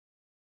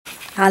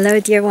Hello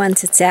dear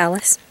ones, it's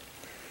Alice.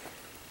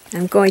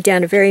 I'm going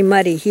down a very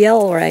muddy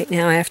hill right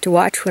now. I have to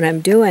watch what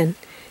I'm doing.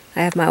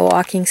 I have my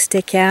walking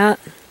stick out.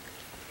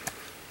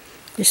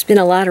 There's been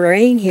a lot of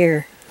rain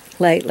here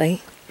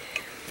lately.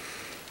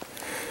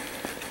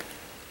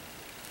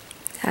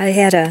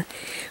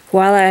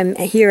 While I'm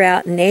here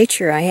out in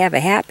nature, I have a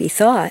happy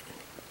thought.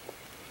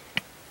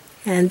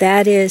 And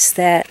that is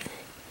that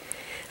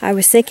I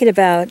was thinking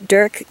about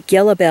Dirk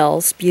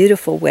Gillebel's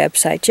beautiful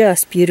website,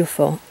 just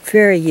beautiful,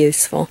 very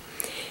useful.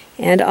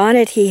 And on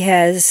it he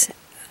has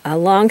a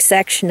long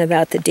section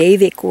about the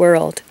Devic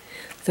world,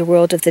 the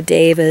world of the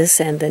Devas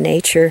and the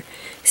nature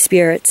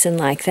spirits and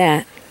like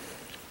that.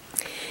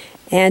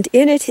 And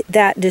in it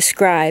that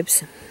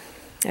describes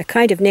a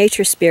kind of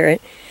nature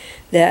spirit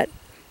that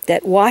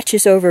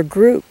watches over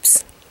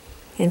groups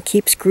and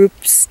keeps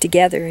groups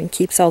together and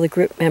keeps all the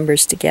group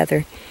members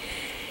together.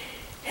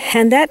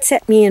 And that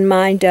set me in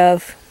mind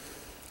of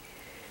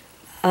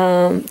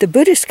the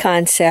Buddhist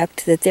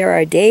concept that there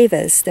are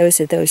Devas. Those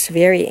are those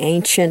very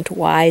ancient,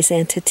 wise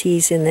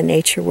entities in the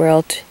nature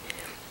world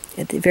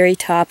at the very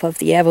top of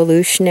the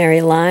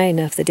evolutionary line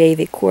of the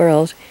Devic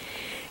world.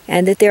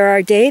 And that there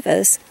are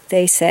Devas,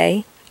 they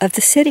say, of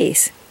the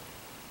cities.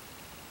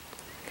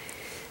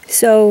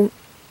 So,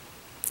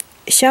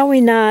 shall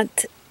we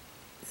not,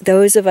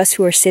 those of us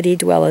who are city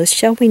dwellers,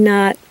 shall we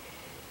not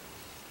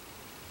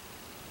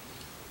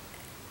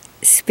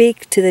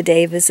speak to the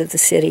Devas of the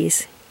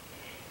cities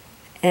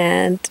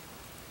and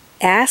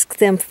ask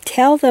them,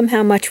 tell them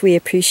how much we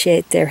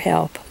appreciate their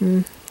help.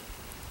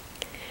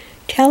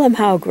 Tell them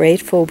how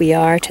grateful we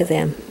are to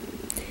them,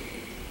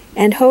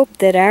 and hope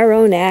that our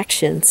own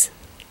actions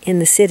in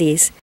the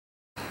cities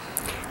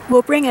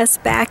will bring us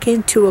back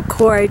into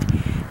accord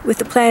with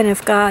the plan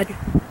of God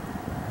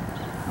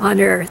on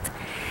earth,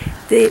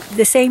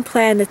 the same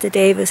plan that the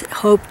Devas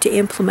hope to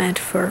implement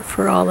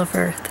for all of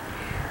earth.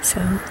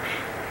 So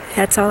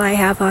that's all I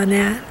have on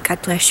that.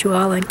 God bless you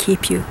all and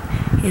keep you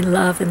in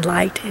love and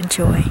light and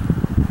joy.